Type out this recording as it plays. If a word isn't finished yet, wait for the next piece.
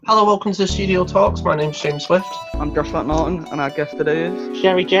Hello, welcome to Studio Talks. My name's James Swift. I'm Josh Norton, and our guest today is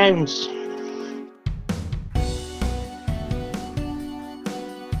Sheri Jones.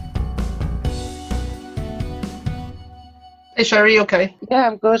 Hey Sheri, okay? Yeah,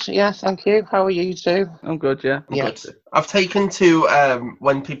 I'm good. Yeah, thank you. How are you too? I'm good, yeah. I'm good. I've taken to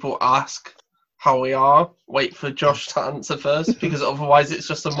when people ask how we are, wait for Josh to answer first, because otherwise it's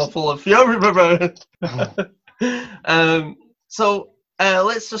just a muffle of So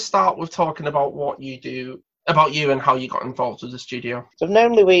let's just start with talking about what you do, about you and how you got involved with the studio. So I've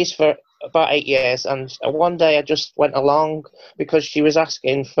known Louise for about 8 years, and one day I just went along because she was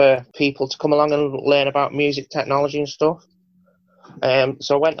asking for people to come along and learn about music technology and stuff.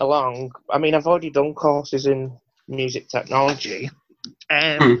 So I went along. I mean, I've already done courses in music technology.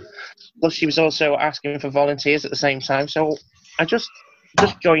 Plus, she was also asking for volunteers at the same time. So I just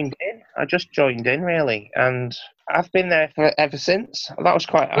joined in. I just joined in, really. And I've been there ever since. That was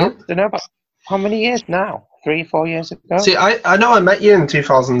quite, I don't know, about how many years now? 3 or 4 years ago? See, I know I met you in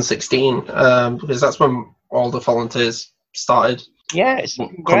 2016 because that's when all the volunteers started. Yeah, it's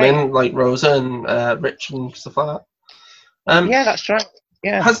coming, like Rosa and Rich and stuff like that. Yeah, that's right.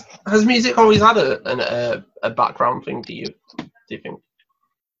 Yeah. Has music always had a background thing? Do you think?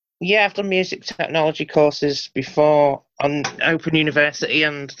 Yeah, I've done music technology courses before on Open University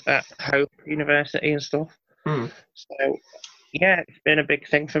and at Hope University and stuff. So yeah, it's been a big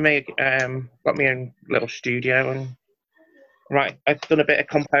thing for me. Got my own little studio and I've done a bit of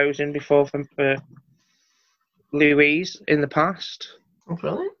composing before for Louise in the past. Oh,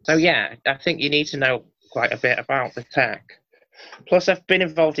 brilliant. So yeah, I think you need to know quite a bit about the tech. Plus, I've been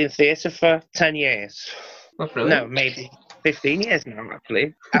involved in theatre for 10 years. That's brilliant. No, maybe 15 years now,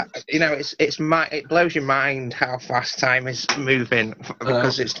 actually. It blows your mind how fast time is moving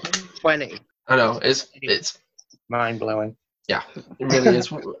because it's 2020. I know, it's mind-blowing. Yeah, it really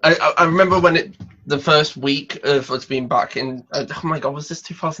is. I remember when the first week of us being back in, oh my God, was this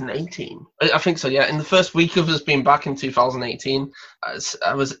 2018? I think so, yeah. In the first week of us being back in 2018,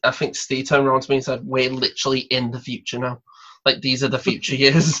 I think Steve turned around to me and said, we're literally in the future now. Like, these are the future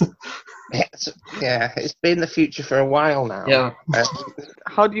years. Yeah, it's been the future for a while now. Yeah.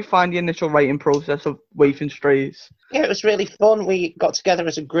 How do you find the initial writing process of Waif and Strays? Yeah, it was really fun. We got together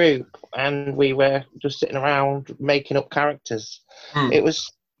as a group and we were just sitting around making up characters. It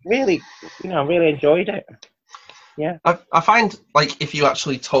was really, I really enjoyed it. Yeah. I find, like, if you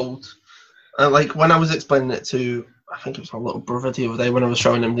actually told, like, when I was explaining it to, I think it was my little brother the other day when I was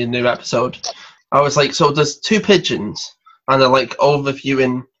showing him the new episode, I was like, so there's 2 pigeons and they're, like,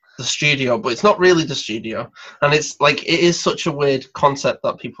 overviewing the studio, but it's not really the studio. And it's, like, it is such a weird concept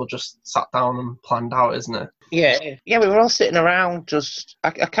that people just sat down and planned out, isn't it? Yeah, we were all sitting around just, I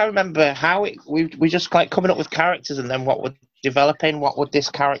can't remember how we just like coming up with characters and then what would this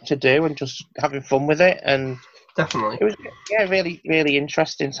character do and just having fun with it. And definitely. It was, really, really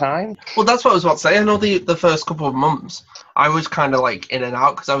interesting time. Well, that's what I was about to say. I know the first couple of months, I was kind of like in and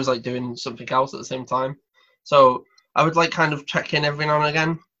out because I was like doing something else at the same time. So I would like kind of check in every now and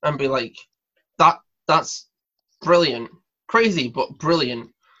again and be like, that's brilliant. Crazy, but brilliant.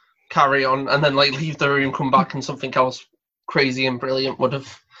 Carry on, and then like leave the room, come back, and something else crazy and brilliant would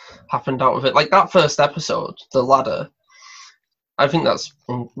have happened out of it. Like that first episode, the ladder. I think that's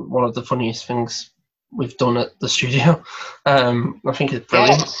one of the funniest things we've done at the studio. I think it's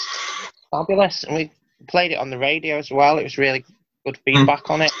brilliant. Yeah, fabulous, and we played it on the radio as well. It was really good feedback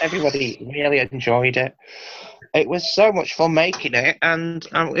on it. Everybody really enjoyed it. It was so much fun making it, and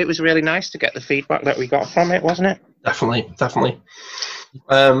it was really nice to get the feedback that we got from it, wasn't it? Definitely.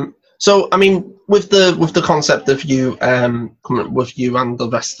 So, I mean, with the concept of you coming up with you and the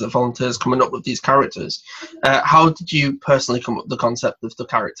rest of the volunteers coming up with these characters, how did you personally come up with the concept of the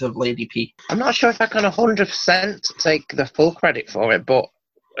character of Lady P? I'm not sure if I can 100% take the full credit for it, but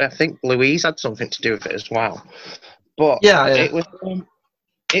I think Louise had something to do with it as well. But yeah.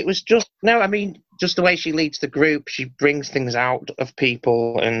 It was just just the way she leads the group. She brings things out of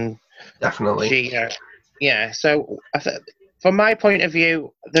people, and definitely. So from my point of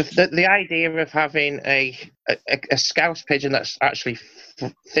view, the idea of having a Scouse pigeon that actually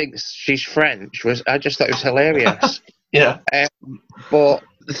thinks she's French I just thought it was hilarious. Yeah. But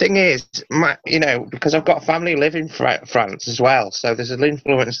the thing is, because I've got family living in France as well, so there's an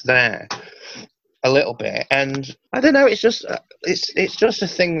influence there a little bit, and I don't know. It's just a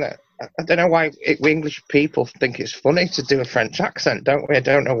thing that I don't know why English people think it's funny to do a French accent, don't we? I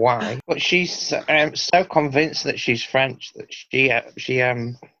don't know why. But she's so convinced that she's French that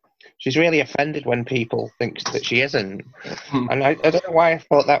she's really offended when people think that she isn't. And I don't know why I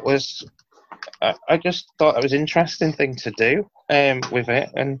thought that was I just thought it was an interesting thing to do with it.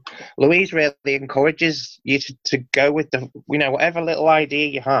 And Louise really encourages you to go with the, whatever little idea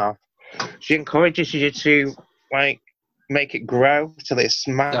you have. She encourages you to like make it grow till it's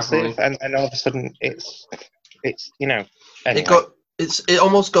massive, and all of a sudden it's anyway. It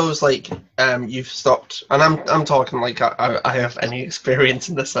almost goes like you've stopped, and I'm talking like I have any experience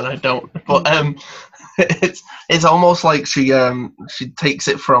in this and I don't, but it's almost like she takes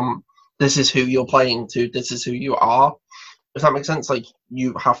it from this is who you're playing to this is who you are. Does that make sense? Like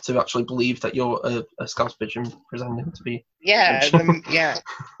you have to actually believe that you're a Scouse pigeon pretending to be. Yeah,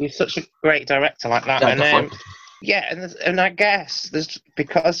 you're such a great director like that, and I guess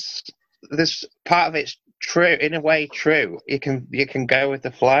because there's part of it's true in a way. True, you can go with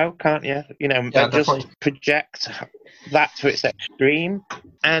the flow, can't you? And just project that to its extreme,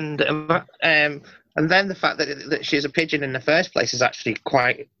 and then the fact that she's a pigeon in the first place is actually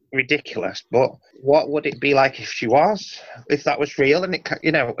quite ridiculous. But what would it be like if that was real? And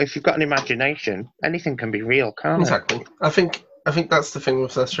if you've got an imagination, anything can be real, can't it? Exactly. I think that's the thing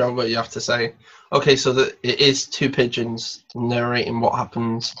with this show, where you have to say, okay, so that it is two pigeons narrating what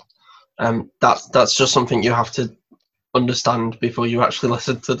happens. That's just something you have to understand before you actually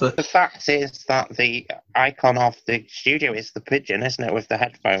listen to the. The fact is that the icon of the studio is the pigeon, isn't it, with the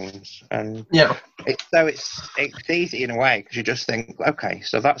headphones? And it's easy in a way because you just think, okay,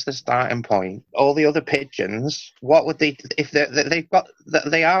 so that's the starting point. All the other pigeons, what would they if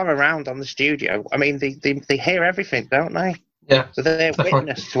they are around on the studio? I mean, they hear everything, don't they? Yeah. So they're definitely.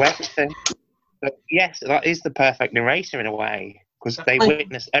 witness to everything. But yes, that is the perfect narrator in a way because they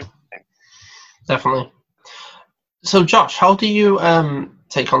witness everything. Definitely. So, Josh, how do you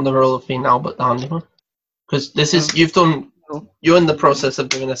take on the role of being Albert the Handyman? Because this is you're in the process of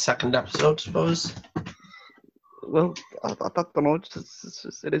doing a second episode, I suppose. Well, I don't know.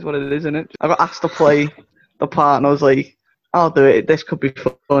 It is what it is, isn't it? I got asked to play the part, and I was like, "I'll do it. This could be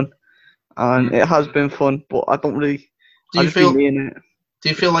fun," and it has been fun. But I don't really. Do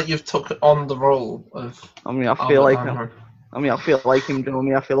you feel like you've took on the role of? I mean, I feel like him. You know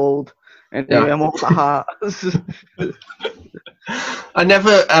me. I feel old. Anyway, I'm old at heart. I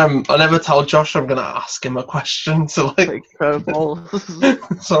never tell Josh I'm gonna ask him a question, so like so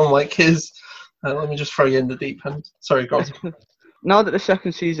I'm like let me just throw you in the deep end. Sorry, go on. Now that the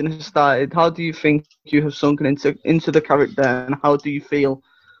second season has started, how do you think you have sunken into the character, and how do you feel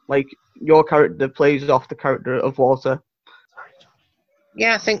like your character plays off the character of Walter?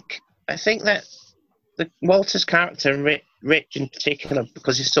 Yeah, I think that Walter's character, Rich in particular,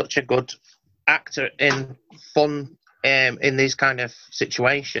 because he's such a good actor in fun in these kind of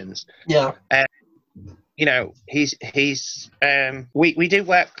situations. Yeah. He's we do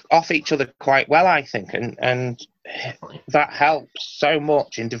work off each other quite well, I think, and that helps so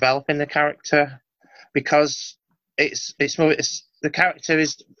much in developing the character because it's the character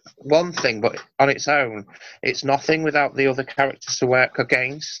is one thing, but on its own, it's nothing without the other characters to work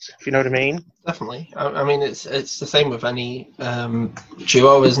against. If you know what I mean? Definitely. I mean, it's the same with any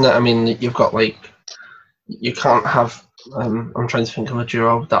duo, isn't it? I mean, you've got you can't have. I'm trying to think of a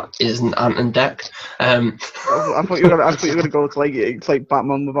duo that isn't Ant and Dec. I thought you were gonna go to it's like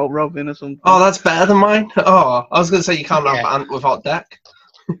Batman without Robin or something. Oh, that's better than mine. Oh, I was gonna say you can't have Ant without Dec.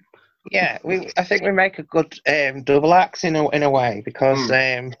 Yeah, I think we make a good double act in a way because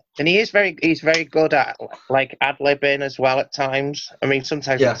and he's very good at like ad-libbing as well at times. I mean,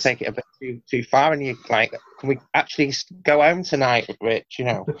 sometimes you can take it a bit too far, and you like, can we actually go home tonight, Rich?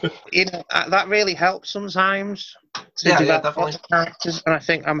 That really helps sometimes to develop the characters, and I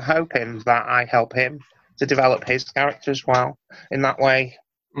think I'm hoping that I help him to develop his character as well in that way.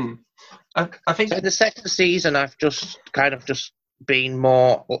 I think so in the second season, I've just been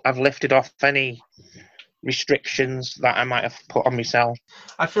more. I've lifted off any restrictions that I might have put on myself.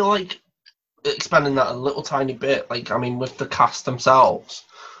 I feel like expanding that a little tiny bit. Like, I mean, with the cast themselves,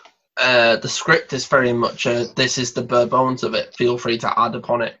 the script is very much this is the bare bones of it. Feel free to add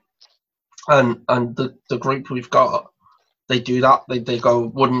upon it. And the group we've got, they do that. They go,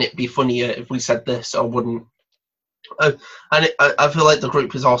 wouldn't it be funnier if we said this, or wouldn't? I feel like the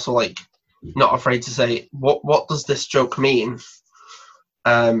group is also like not afraid to say what does this joke mean.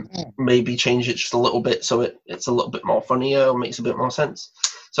 Maybe change it just a little bit so it's a little bit more funnier or makes a bit more sense.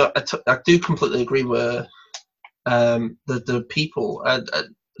 So I do completely agree with the people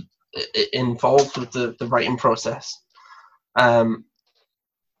involved with the writing process.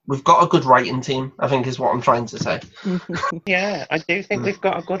 We've got a good writing team, I think is what I'm trying to say. Yeah, I do think we've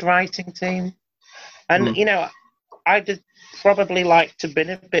got a good writing team. And, I'd probably like to have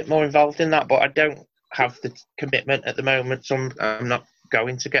been a bit more involved in that, but I don't have the commitment at the moment, so I'm not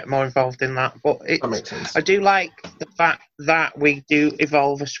going to get more involved in that. But That makes sense. I do like the fact that we do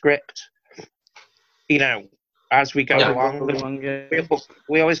evolve a script, as we go along.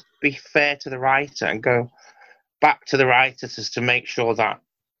 We always be fair to the writer and go back to the writers to make sure that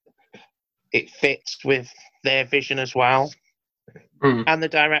it fits with their vision as well. And the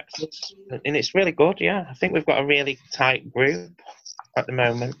directors, and it's really good. Yeah, I think we've got a really tight group at the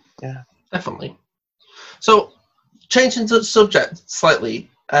moment. Yeah, definitely. So, changing the subject slightly,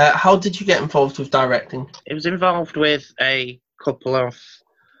 how did you get involved with directing? It was involved with a couple of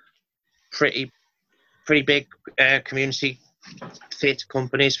pretty big community theatre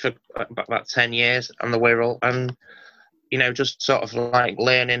companies for about 10 years on the Wirral, and just sort of like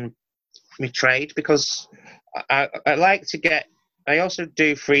learning my trade, because I like to get. I also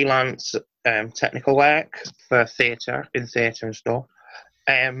do freelance technical work for theatre and stuff.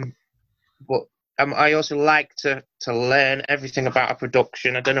 But I also like to learn everything about a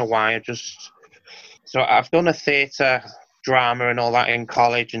production. I don't know why. So I've done a theatre, drama, and all that in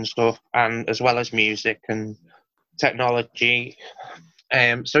college and stuff, and as well as music and technology.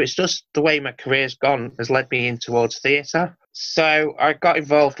 So it's just the way my career's gone has led me in towards theatre. So I got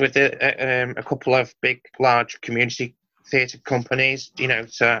involved with a couple of large community theatre companies,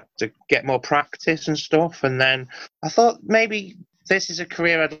 to get more practice and stuff. And then I thought maybe this is a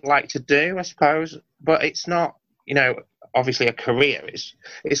career I'd like to do, I suppose, but it's not, obviously a career.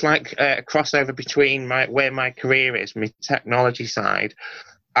 It's like a crossover between where my career is, my technology side,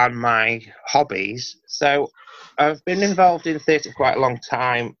 and my hobbies. So I've been involved in theatre quite a long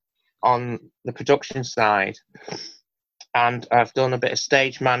time on the production side, and I've done a bit of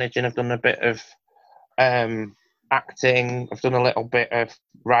stage managing, I've done a bit of acting, I've done a little bit of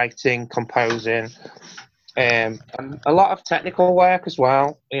writing, composing, and a lot of technical work as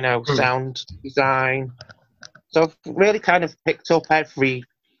well, sound design. So I've really kind of picked up every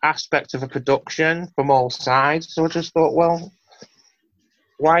aspect of a production from all sides. So I just thought, well,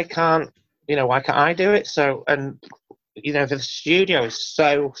 why can't I do it? So, and the studio is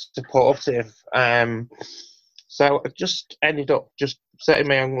so supportive. So I just ended up just setting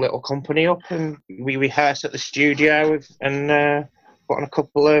my own little company up, and we rehearse at the studio and put on a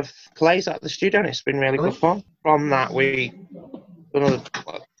couple of plays at the studio, and it's been really good fun. From that, we done a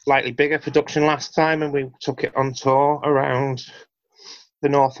slightly bigger production last time, and we took it on tour around the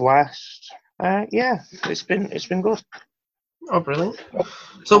Northwest. It's been good. Oh, brilliant!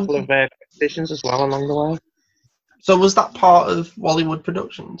 So, a couple of competitions as well along the way. So was that part of Wallywood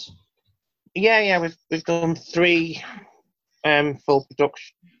Productions? Yeah, we've done three full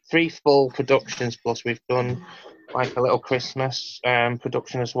productions, plus we've done like a little Christmas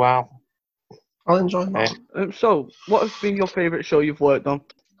production as well. I'll enjoy that. So, what has been your favourite show you've worked on?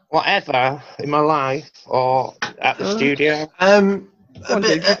 Whatever in my life or at the studio.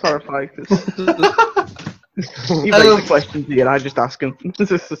 Dave, you clarify. You raise the questions here, I just ask them.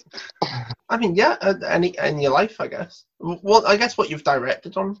 I mean, yeah, any in your life, I guess. What I guess what you've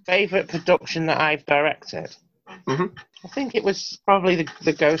directed on. Favourite production that I've directed? Mm-hmm. I think it was probably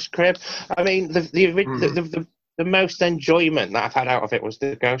the Ghost Crib. I mean, the most enjoyment that I've had out of it was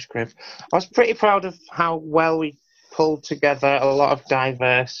the Ghost Crib. I was pretty proud of how well we pulled together a lot of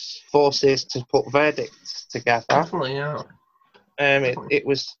diverse forces to put verdicts together. Definitely, yeah. It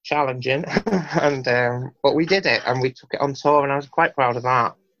was challenging, and but we did it, and we took it on tour, and I was quite proud of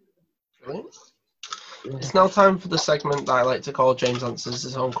that. Brilliant. It's now time for the segment that I like to call James Answers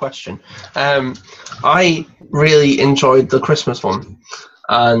His Own Question. I really enjoyed the Christmas one,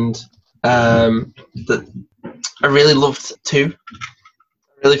 and I really loved 2.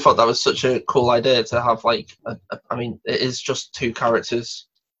 I really thought that was such a cool idea to have, like, I mean, it is just 2 characters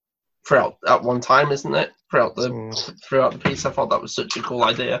throughout at one time, isn't it? Throughout the piece, I thought that was such a cool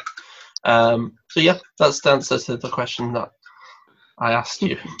idea. So yeah, that's the answer to the question that I asked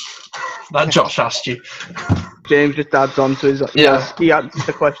you. That Josh asked you. James just adds on to his. Yeah. He answers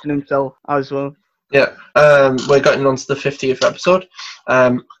the question himself as well. Yeah. We're getting on to the 50th episode.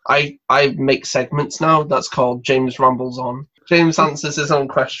 I make segments now. That's called James Rambles On. James answers his own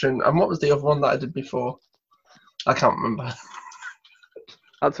question. And what was the other one that I did before? I can't remember.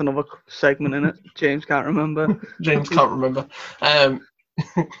 That's another segment in it. James can't remember. James can't remember.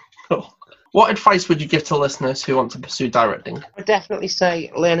 Cool. What advice would you give to listeners who want to pursue directing? I would definitely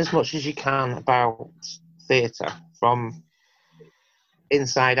say learn as much as you can about theatre, from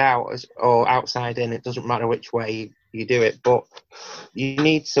inside out or outside in. It doesn't matter which way you do it, but you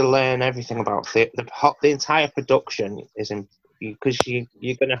need to learn everything about theatre. The entire production is because you're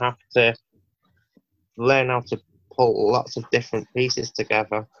going to have to learn how to pull lots of different pieces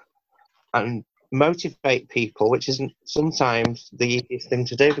together, and motivate people, which isn't sometimes the easiest thing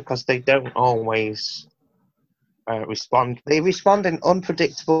to do because they don't always respond. They respond in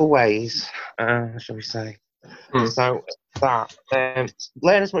unpredictable ways, shall we say. So that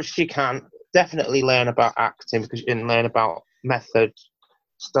learn as much as you can. Definitely learn about acting because you can learn about method,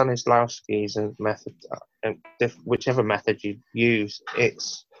 Stanislavski's and method, whichever method you use.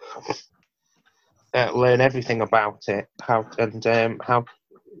 It's learn everything about it. How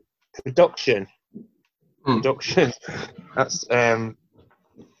production. That's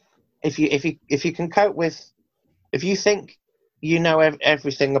if you can cope with. If you think you know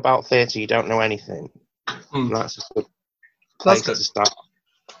everything about theatre, you don't know anything. That's a good place to start.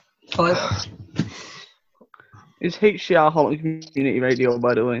 I like that. Is HCR Holland Community Radio,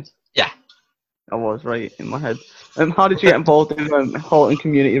 by the way? Yeah. I was right in my head. How did you get involved in Holland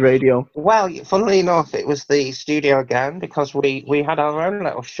Community Radio? Well, funnily enough, it was the studio again because we had our own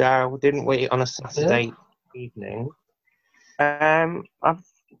little show, didn't we, on a Saturday evening. I've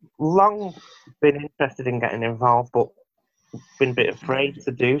long been interested in getting involved, but been a bit afraid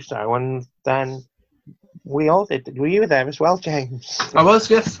to do so, and then we all did. Were you there as well, James? I was,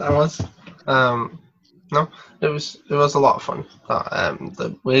 yes, I was. No, it was a lot of fun.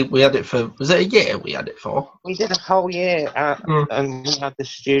 We had it for, was it a year we had it for? We did a whole year, and we had the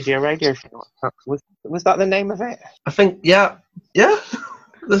studio radio show. Was that the name of it? I think, yeah. Yeah.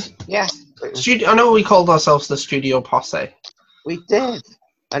 I know we called ourselves the Studio Posse. We did,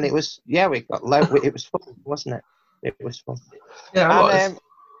 and it was we got low. It was fun, wasn't it? It was fun. Yeah, it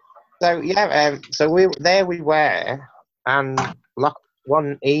was. So we were, and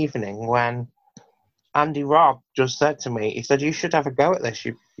one evening when Andy Robb just said to me, he said, "You should have a go at this.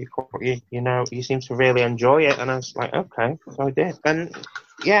 You seem to really enjoy it." And I was like, "Okay," so I did. And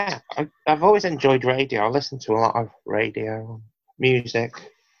yeah, I've always enjoyed radio. I listen to a lot of radio music.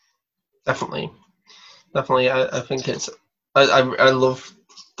 Definitely. I think it's. I love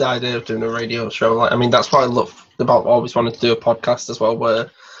the idea of doing a radio show. Like, I mean, that's what I love about always wanting to do a podcast as well, where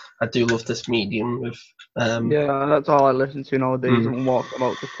I do love this medium with. Yeah, that's all I listen to nowadays and walk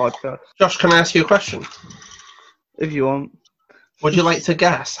about the podcast. Josh, can I ask you a question? If you want. Would you like to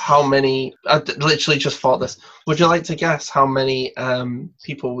guess how many? I literally just thought this. Would you like to guess how many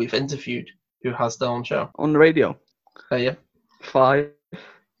people we've interviewed who has their own show on the radio? Yeah. 5.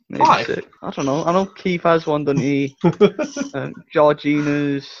 Maybe 5? 6. I don't know. I know Keith has one, doesn't he?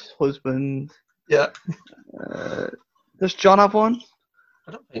 Georgina's husband. Yeah. Does John have one?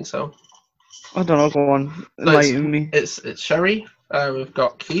 I don't think so. I don't know. Go on. Enlighten me. It's Sheri. We've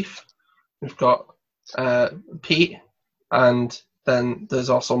got Keith. We've got Pete, and then there's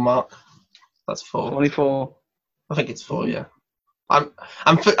also Mark. That's 4. 24. I think it's 4. Yeah. I'm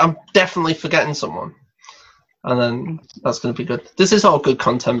definitely forgetting someone. And then that's going to be good. This is all good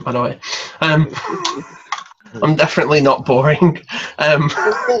content, by the way. I'm definitely not boring.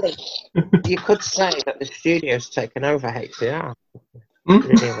 Really, you could say that the studio's taken over HCR.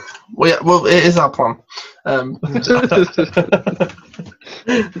 Really. Well, it is our plan.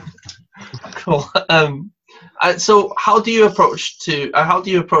 Cool. So, how do you approach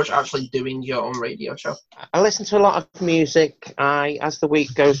actually doing your own radio show? I listen to a lot of music. As the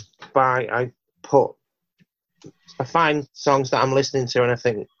week goes by, I find songs that I'm listening to and I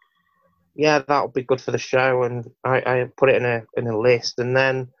think, yeah, that'll be good for the show, and I put it in a list, and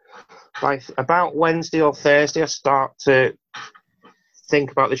then by about Wednesday or Thursday I start to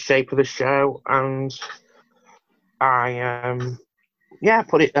think about the shape of the show, and I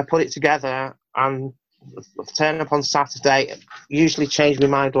put it together and turn up on Saturday. Usually change my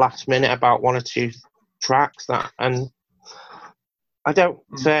mind last minute about 1 or 2 tracks and I don't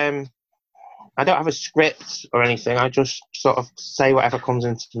have a script or anything. I just sort of say whatever comes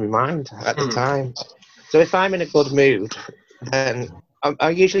into my mind at the time. So if I'm in a good mood, then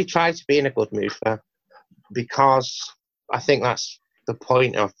I usually try to be in a good mood because I think that's the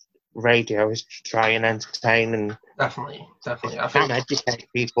point of radio, is to try and entertain and definitely. I can educate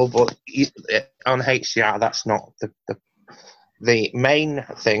people, but on HCR that's not the main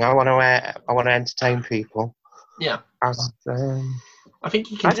thing. I want to entertain people. Yeah. And, I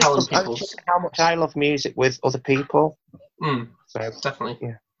think you can tell them how much I love music with other people. So definitely.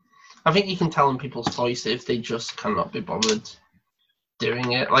 Yeah. I think you can tell them people's voice if they just cannot be bothered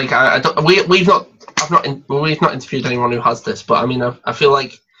doing it. Like we've not interviewed anyone who has this, but I mean I feel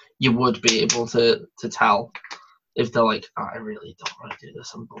like you would be able to tell if they're like, I really don't want to do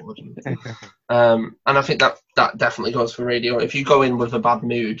this, I'm bored. And I think that definitely goes for radio. If you go in with a bad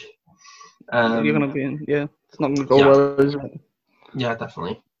mood, you're gonna be in. Yeah, it's not gonna go well, is it? Yeah,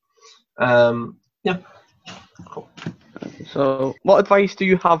 definitely. Yeah. Cool. So, what advice do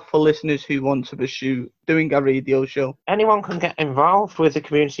you have for listeners who want to pursue doing a radio show? Anyone can get involved with the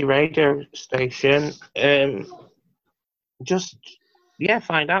community radio station. Just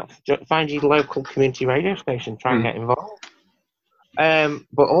find your local community radio station. Try and get involved.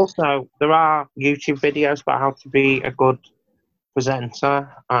 But also, there are YouTube videos about how to be a good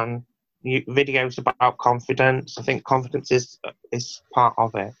presenter and videos about confidence. I think confidence is part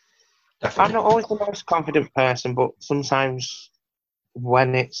of it. Definitely. I'm not always the most confident person, but sometimes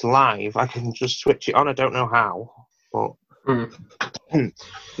when it's live, I can just switch it on. I don't know how, but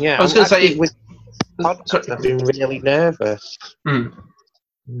yeah. I was going to say, with podcasts, I've been really nervous. I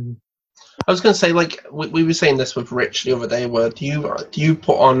was going to say, like we were saying this with Rich the other day. Where do you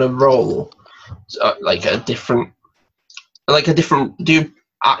put on a role, like a different? Do you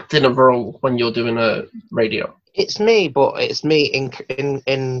act in a role when you're doing a radio? It's me, but it's me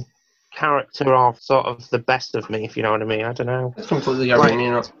in character of sort of the best of me, if you know what I mean. I don't know. It's completely different, you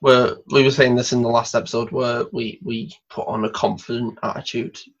know. We were saying this in the last episode where we put on a confident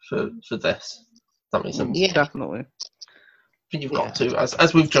attitude for this. That makes sense. Yeah, Definitely. I think you've got to,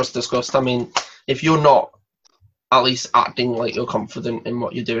 as we've just discussed. I mean, if you're not at least acting like you're confident in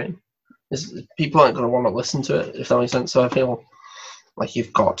what you're doing, people aren't going to want to listen to it, if that makes sense. So I feel like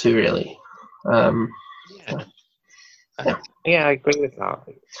you've got to really. Yeah, I agree with that.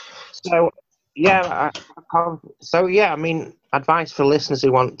 I mean, advice for listeners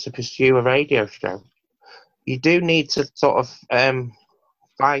who want to pursue a radio show. You do need to sort of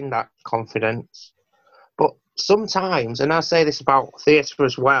find that confidence. But sometimes, and I say this about theatre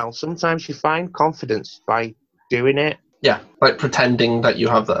as well, sometimes you find confidence by doing it. Yeah, like pretending that you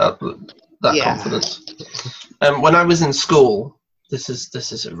have that confidence. When I was in school, this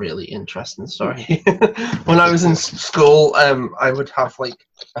is a really interesting story. When I was in school, I would have like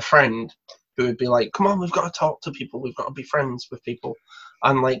a friend who would be like, "Come on, we've got to talk to people. We've got to be friends with people."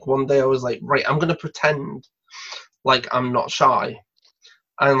 And like one day, I was like, "Right, I'm gonna pretend like I'm not shy."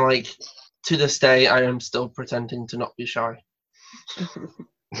 And like to this day, I am still pretending to not be shy.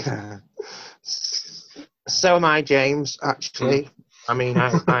 So am I, James. Actually, I mean,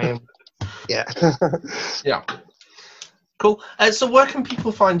 I am. Yeah. Yeah. Cool. So where can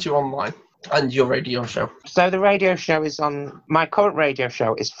people find you online and your radio show? So the radio show is on. My current radio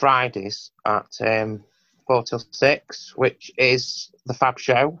show is Fridays at 4 till 6, which is the Fab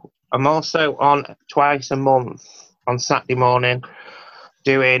Show. I'm also on twice a month on Saturday morning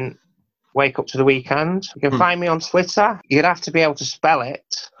doing Wake Up to the Weekend. You can find me on Twitter. You'd have to be able to spell it.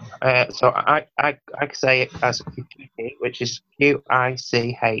 So I say it as Quichihi, which is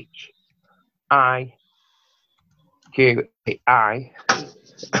QICHIQI.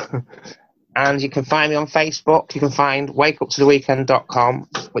 And you can find me on Facebook. You can find wakeuptotheweekend.com,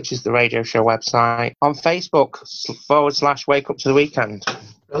 which is the radio show website. On Facebook / Wake Up to the Weekend.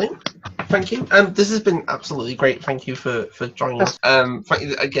 Brilliant. Thank you. This has been absolutely great. Thank you for joining us.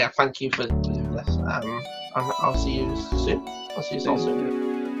 Thank you for doing this. And I'll see you soon.